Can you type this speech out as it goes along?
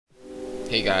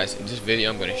Hey guys, in this video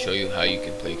I'm going to show you how you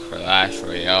can play Clash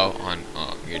Royale on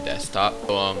your desktop.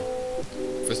 So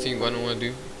first thing you're going to want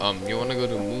to do, you want to go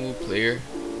to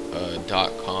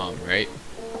moomuplayer.com, right?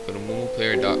 Go to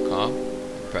moomuplayer.com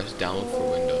and press download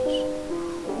for Windows.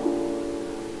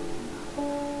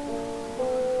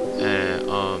 And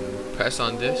press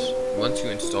on this. Once you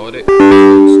installed it,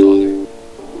 install it.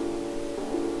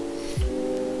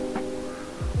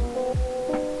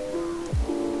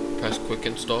 Press quick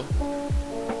install.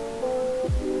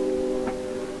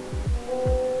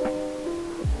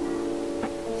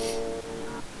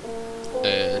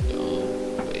 And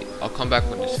wait, I'll come back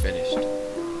when it's finished.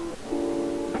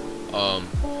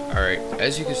 Alright,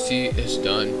 as you can see, it's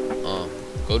done.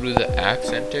 Go to the app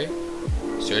center,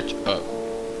 search up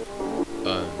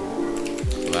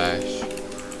Clash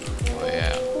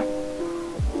Royale.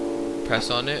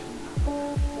 Press on it,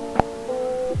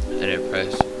 and then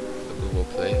press the Google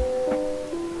Play.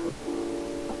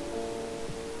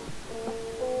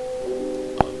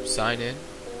 Sign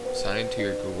into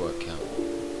your Google account.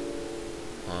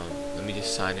 Let me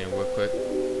just sign in real quick.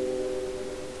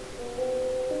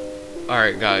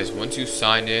 Alright guys, once you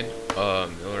sign in, you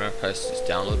want to press this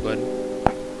download button.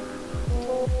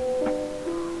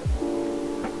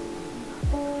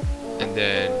 And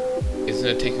then it's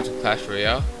going to take you to Clash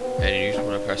Royale, and you just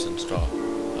want to press install.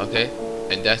 Okay?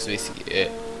 And that's basically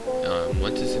it.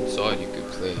 Once it's installed, you can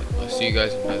play it. I'll see you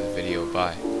guys in another video.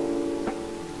 Bye.